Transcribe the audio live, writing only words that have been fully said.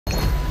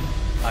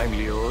I'm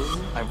Lioz,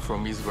 I'm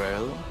from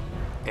Israel,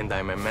 and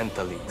I'm a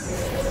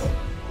mentalist.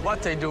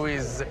 What I do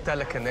is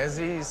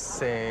telekinesis.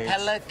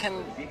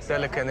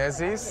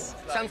 Telekinesis.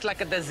 Sounds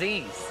like a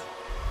disease.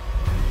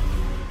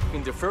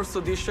 In the first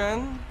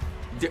audition,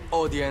 the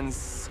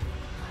audience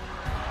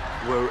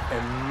were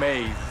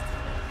amazed.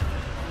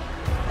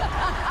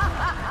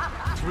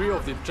 3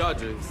 of the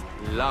judges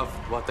loved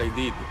what I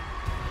did.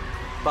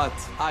 But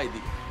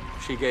Heidi,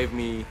 she gave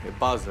me a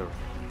buzzer.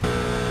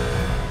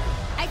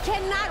 I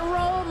cannot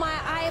roll my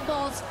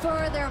eyeballs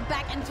further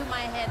back into my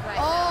head right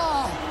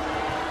now.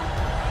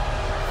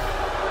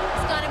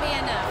 It's gonna be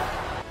enough.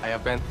 I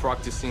have been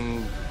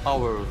practicing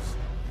hours,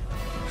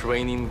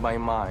 training my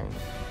mind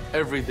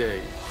every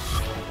day.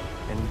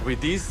 And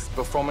with this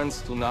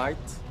performance tonight,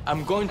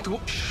 I'm going to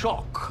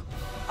shock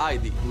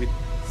Heidi with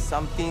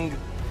something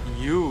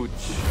huge.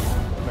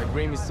 My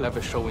dream is to have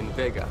a show in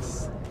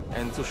Vegas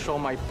and to show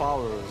my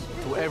powers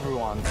to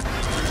everyone. Oh,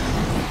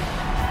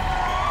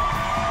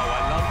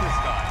 I love this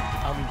guy.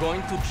 I'm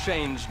going to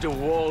change the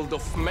world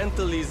of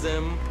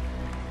mentalism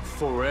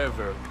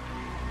forever.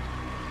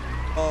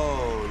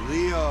 Oh,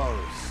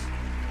 Lioz.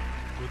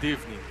 Good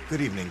evening.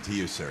 Good evening to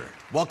you, sir.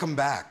 Welcome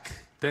back.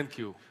 Thank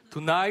you.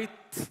 Tonight,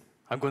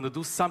 I'm going to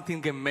do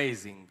something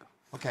amazing.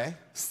 Okay.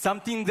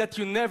 Something that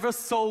you never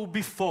saw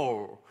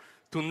before.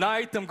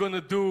 Tonight, I'm going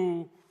to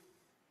do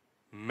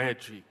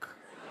magic.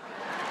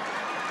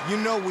 You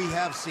know we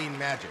have seen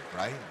magic,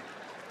 right?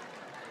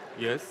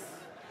 Yes?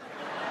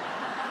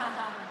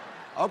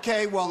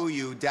 Okay, well,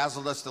 you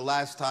dazzled us the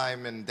last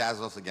time and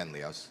dazzle us again,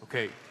 Lioz.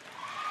 Okay.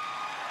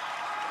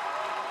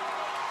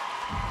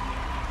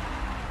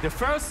 The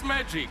first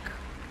magic.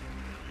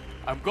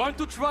 I'm going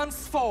to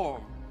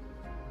transform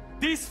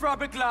this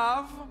rubber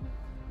glove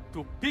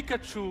to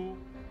Pikachu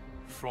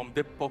from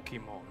the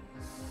Pokemon.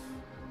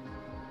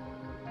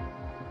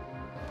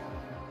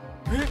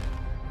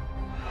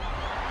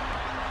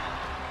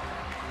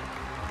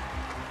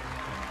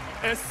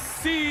 A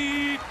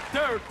sea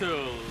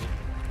turtle.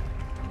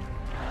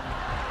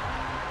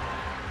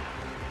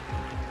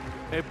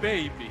 A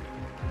baby.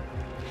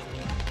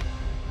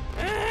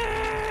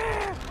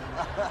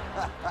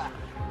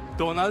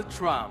 Donald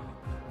Trump.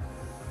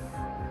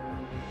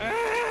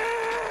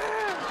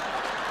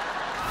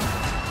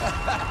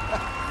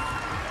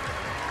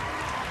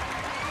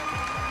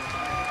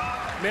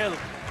 Mel,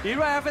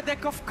 here I have a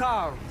deck of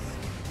cards.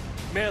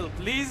 Mel,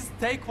 please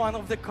take one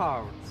of the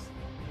cards.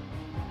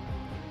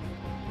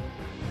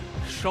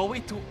 Show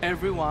it to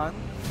everyone.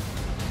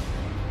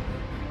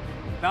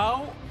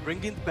 Now,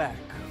 bring it back.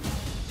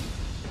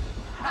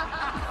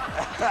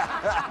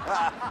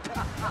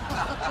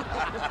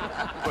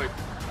 Wait,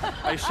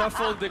 I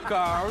shuffled the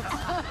cards.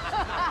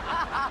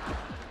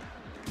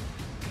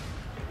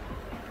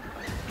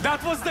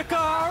 That was the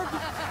card.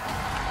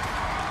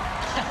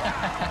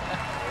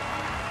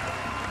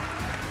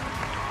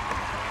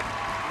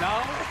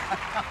 Now,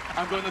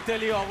 I'm going to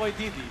tell you how I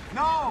did it.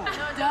 No!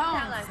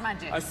 Don't. It's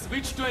magic. I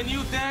switched to a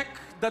new deck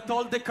that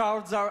all the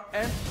cards are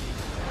empty.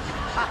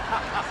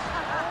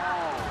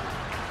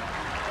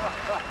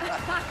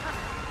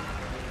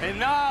 And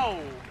now,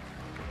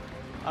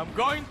 I'm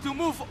going to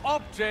move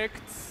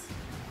objects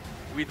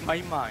with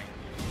my mind.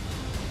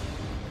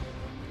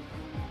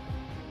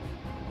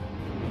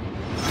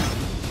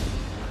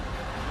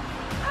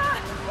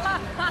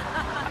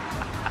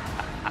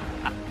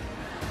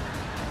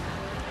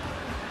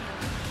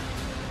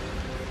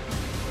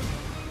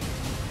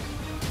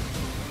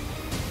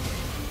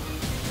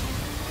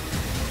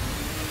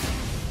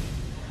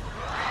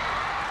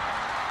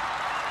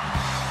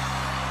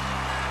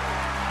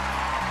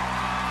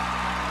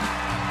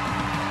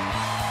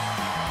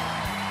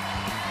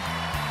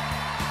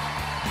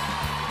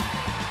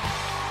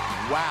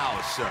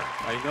 Wow, sir.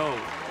 I know.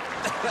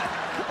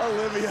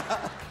 Olivia.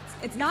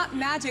 It's not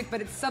magic, but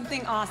it's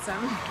something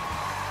awesome.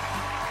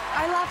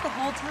 I laughed the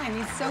whole time.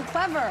 He's so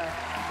clever.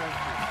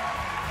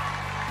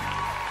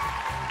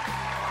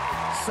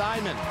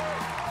 Simon.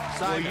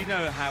 Well, you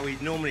know, Howie,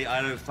 normally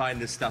I don't find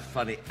this stuff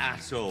funny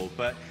at all,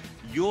 but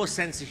your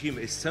sense of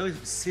humor is so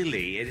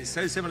silly, and it's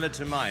so similar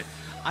to mine.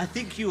 I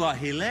think you are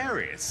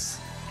hilarious.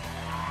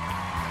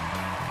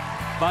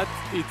 But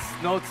it's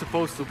not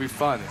supposed to be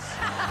fun.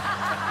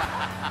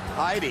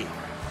 Heidi.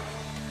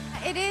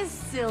 It is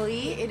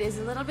silly. It is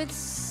a little bit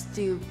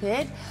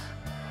stupid.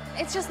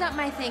 It's just not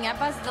my thing. I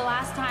buzzed the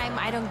last time.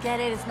 I don't get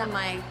it. It's not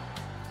my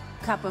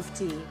cup of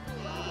tea.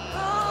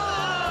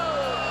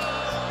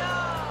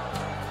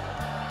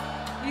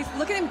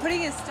 Look at him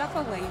putting his stuff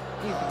away.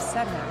 You've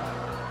upset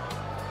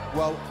him.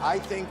 Well, I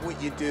think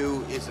what you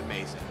do is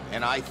amazing.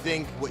 And I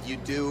think what you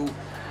do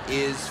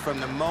is from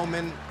the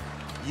moment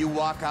you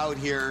walk out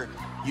here,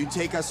 you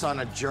take us on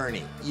a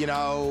journey. You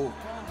know,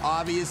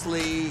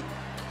 obviously,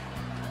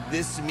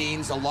 this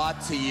means a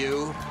lot to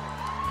you.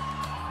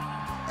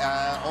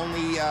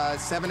 Only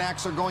 7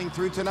 acts are going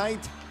through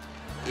tonight.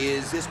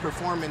 Is this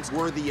performance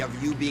worthy of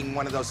you being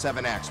one of those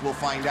 7 acts? We'll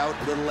find out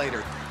a little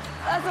later.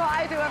 That's what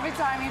I do every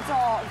time he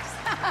talks.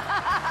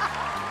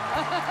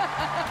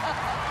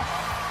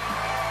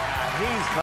 He's